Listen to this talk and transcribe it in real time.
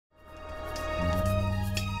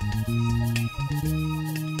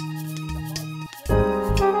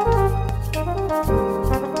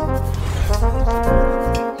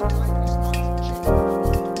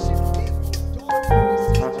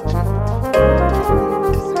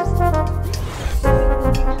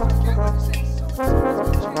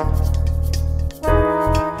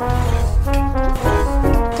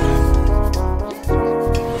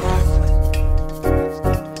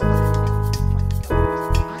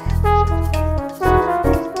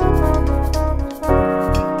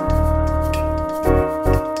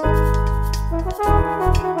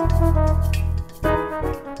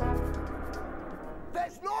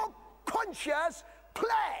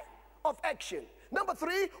Number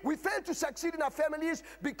three, we fail to succeed in our families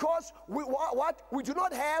because we do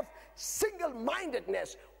not have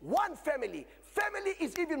single-mindedness. One family. Family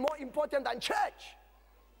is even more important than church.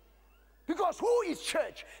 Because who is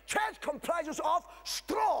church? Church comprises of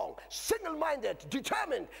strong, single-minded,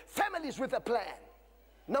 determined families with a plan.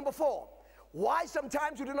 Number four, why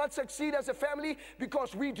sometimes we do not succeed as a family?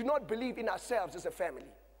 Because we do not believe in ourselves as a family.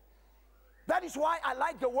 That is why I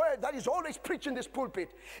like the word that is always preached in this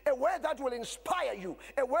pulpit. A word that will inspire you.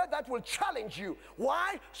 A word that will challenge you.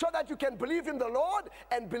 Why? So that you can believe in the Lord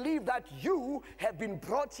and believe that you have been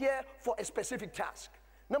brought here for a specific task.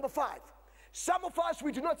 Number five, some of us,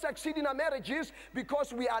 we do not succeed in our marriages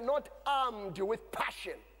because we are not armed with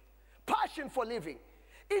passion. Passion for living.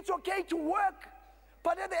 It's okay to work,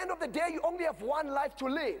 but at the end of the day, you only have one life to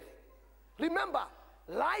live. Remember,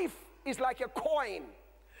 life is like a coin.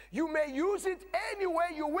 You may use it any way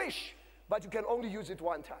you wish, but you can only use it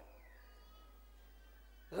one time.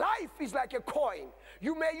 Life is like a coin.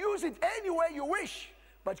 You may use it any way you wish,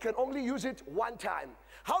 but you can only use it one time.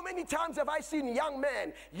 How many times have I seen young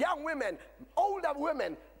men, young women, older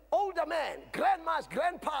men, grandmas,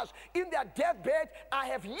 grandpas in their deathbed? I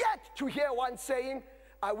have yet to hear one saying,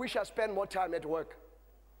 I wish I spent more time at work.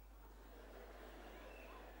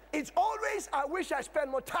 It's always, I wish I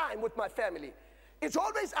spent more time with my family. It's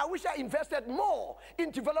always, I wish I invested more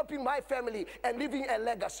in developing my family and leaving a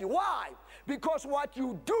legacy. Why? Because what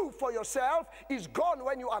you do for yourself is gone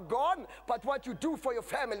when you are gone, but what you do for your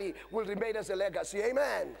family will remain as a legacy.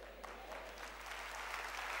 Amen.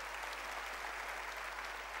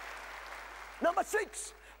 Number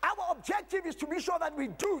six, our objective is to be sure that we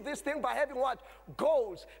do this thing by having what?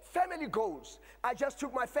 Goals, family goals. I just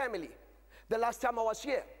took my family the last time I was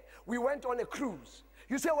here. We went on a cruise.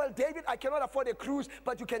 You say, well, David, I cannot afford a cruise,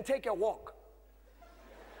 but you can take a walk.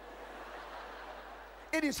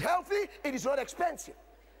 It is healthy, it is not expensive.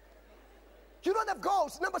 You don't have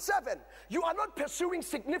goals. Number seven, you are not pursuing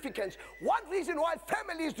significance. One reason why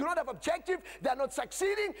families do not have objective, they are not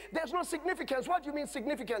succeeding, there's no significance. What do you mean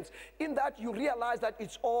significance? In that you realize that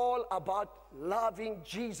it's all about loving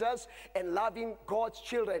Jesus and loving God's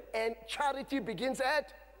children. And charity begins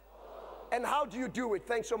at? And how do you do it?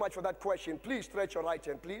 Thanks so much for that question. Please stretch your right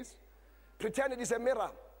hand, please. Pretend it is a mirror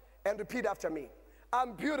and repeat after me.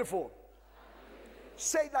 I'm beautiful.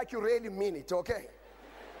 Say it like you really mean it, okay?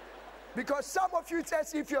 Because some of you, it's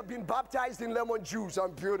as if you have been baptized in lemon juice.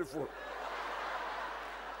 I'm beautiful.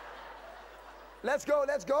 Let's go,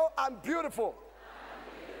 let's go. I'm beautiful.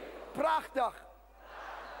 Prachtig.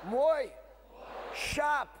 Mooi.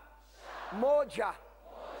 Sharp. Moja.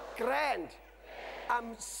 Grand.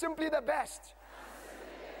 I'm simply the best.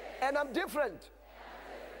 And I'm different.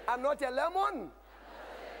 I'm not a lemon.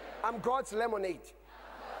 I'm God's lemonade.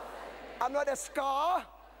 I'm not a scar.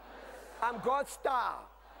 I'm God's star.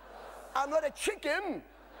 I'm not a chicken.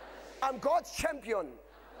 I'm God's champion.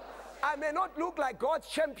 I may not look like God's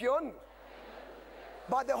champion,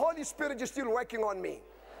 but the Holy Spirit is still working on me.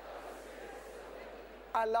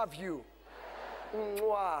 I love you.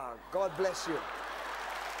 Mwah. God bless you.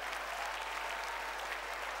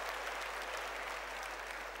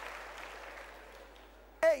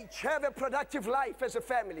 H, have a productive life as a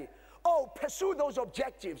family. Oh, pursue those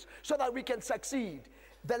objectives so that we can succeed.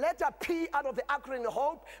 The letter P out of the acronym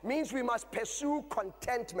HOPE means we must pursue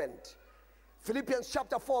contentment. Philippians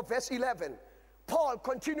chapter 4 verse 11. Paul,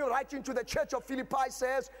 continue writing to the church of Philippi,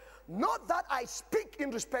 says, not that I speak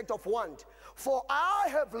in respect of want, for I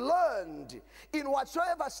have learned in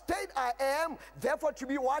whatsoever state I am, therefore to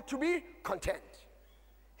be what? To be content.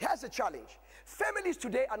 Here's the challenge. Families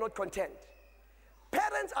today are not content.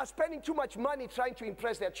 Parents are spending too much money trying to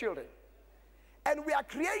impress their children. And we are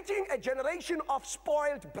creating a generation of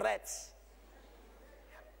spoiled brats.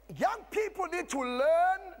 Young people need to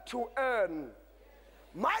learn to earn.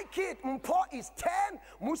 My kid, Mpo, is 10,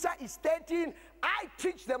 Musa is 13. I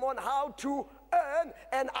teach them on how to earn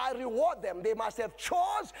and I reward them. They must have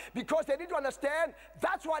chores because they need to understand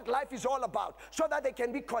that's what life is all about, so that they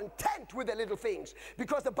can be content with the little things.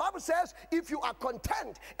 Because the Bible says if you are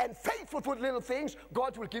content and faithful with little things,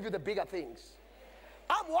 God will give you the bigger things.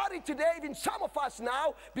 I'm worried today, even some of us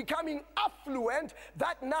now becoming affluent,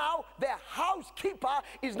 that now the housekeeper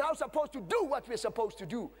is now supposed to do what we're supposed to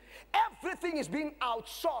do. Everything is being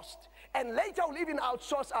outsourced. And later we'll even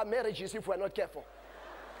outsource our marriages if we're not careful.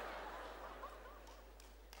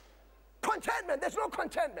 Contentment, there's no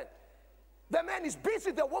contentment. The man is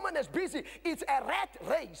busy, the woman is busy. It's a rat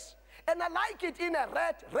race. And I like it in a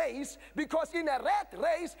rat race because in a rat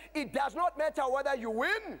race, it does not matter whether you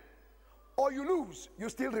win or you lose, you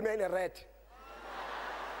still remain a rat.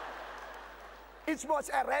 It's much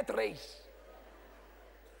a rat race.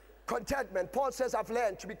 Contentment. Paul says, I've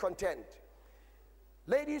learned to be content.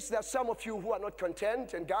 Ladies, there are some of you who are not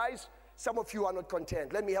content, and guys, some of you are not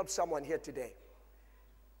content. Let me help someone here today.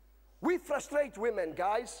 We frustrate women,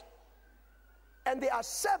 guys, and there are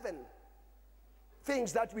 7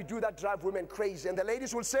 things that we do that drive women crazy, and the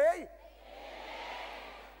ladies will say, yeah.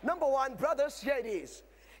 Number 1, brothers, here it is.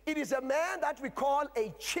 It is a man that we call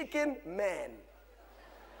a chicken man.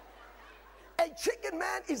 A chicken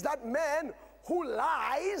man is that man who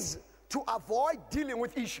lies to avoid dealing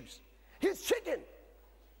with issues. He's chicken.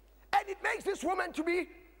 And it makes this woman to be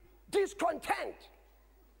discontent.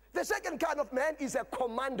 The second kind of man is a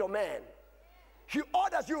commando man. He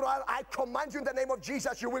orders you, I command you in the name of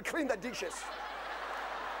Jesus, you will clean the dishes.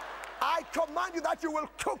 I command you that you will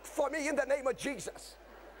cook for me in the name of Jesus.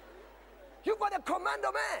 You've got a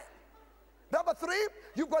commando man. Number 3,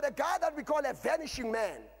 you've got a guy that we call a vanishing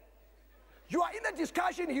man. You are in a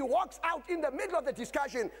discussion, he walks out in the middle of the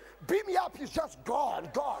discussion, beam me up, he's just gone.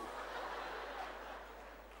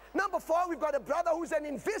 Number 4, we've got a brother who's an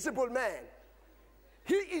invisible man.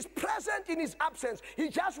 He is present in his absence. He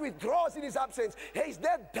just withdraws in his absence. He's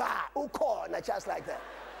there, just like that.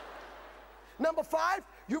 Number 5,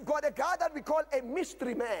 you've got a guy that we call a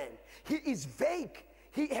mystery man. He is vague.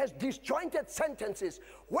 He has disjointed sentences.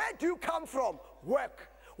 Where do you come from? Work.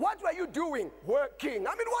 What were you doing? Working.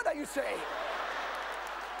 I mean, what are you saying?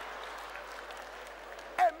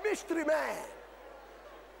 A mystery man.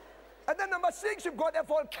 And then number 6, you've got a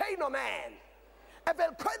volcano man. A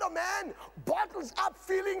volcano man bottles up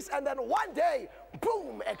feelings and then one day,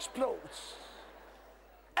 boom, explodes.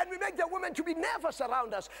 And we make the women to be nervous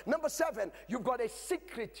around us. Number 7, you've got a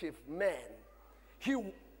secretive man. He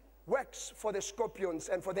works for the Scorpions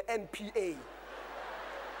and for the NPA.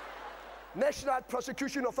 National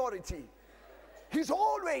Prosecution Authority. He's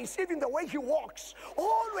always, even the way he walks,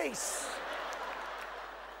 always.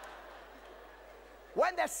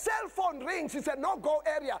 When the cell phone rings, it's a no-go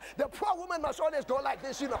area. The poor woman must always go like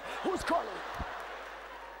this, who's calling?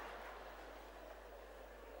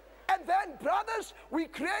 And then, brothers, we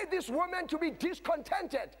create this woman to be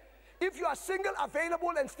discontented. If you are single,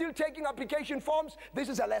 available, and still taking application forms, this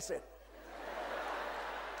is a lesson.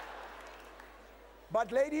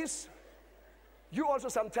 But ladies, you also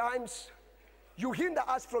sometimes, you hinder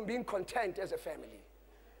us from being content as a family.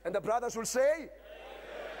 And the brothers will say,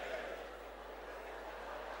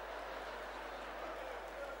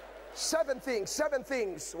 7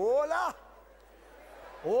 things. Hola.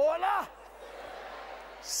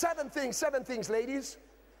 7 things, ladies.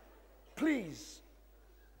 Please,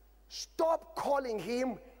 stop calling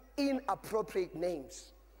him inappropriate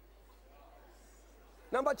names.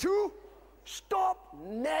 Number 2, stop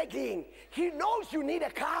nagging. He knows you need a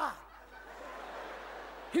car.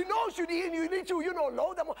 He knows you need to,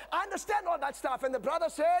 load them. I understand all that stuff. And the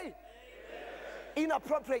brothers say,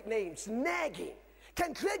 inappropriate names, nagging,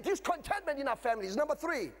 can create discontentment in our families. Number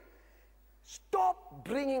 3, stop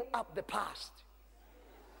bringing up the past.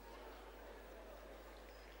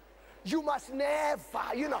 You must never,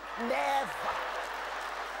 never.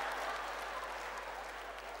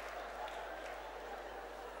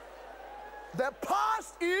 The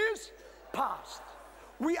past is past.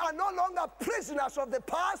 We are no longer prisoners of the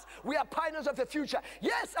past. We are pioneers of the future.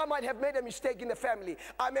 Yes, I might have made a mistake in the family.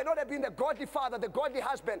 I may not have been the godly father, the godly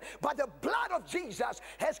husband, but the blood of Jesus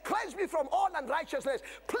has cleansed me from all unrighteousness.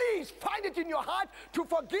 Please find it in your heart to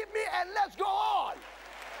forgive me and let's go on.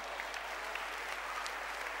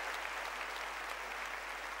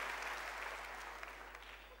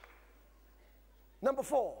 Number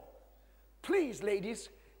 4, please, ladies,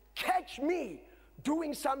 catch me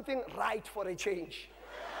doing something right for a change.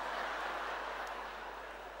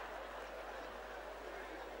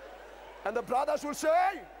 And the brothers will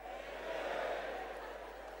say,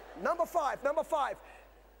 Number five.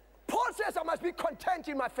 Paul says I must be content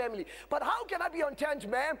in my family. But how can I be content,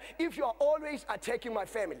 ma'am, if you are always attacking my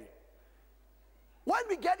family? When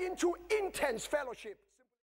we get into intense fellowship,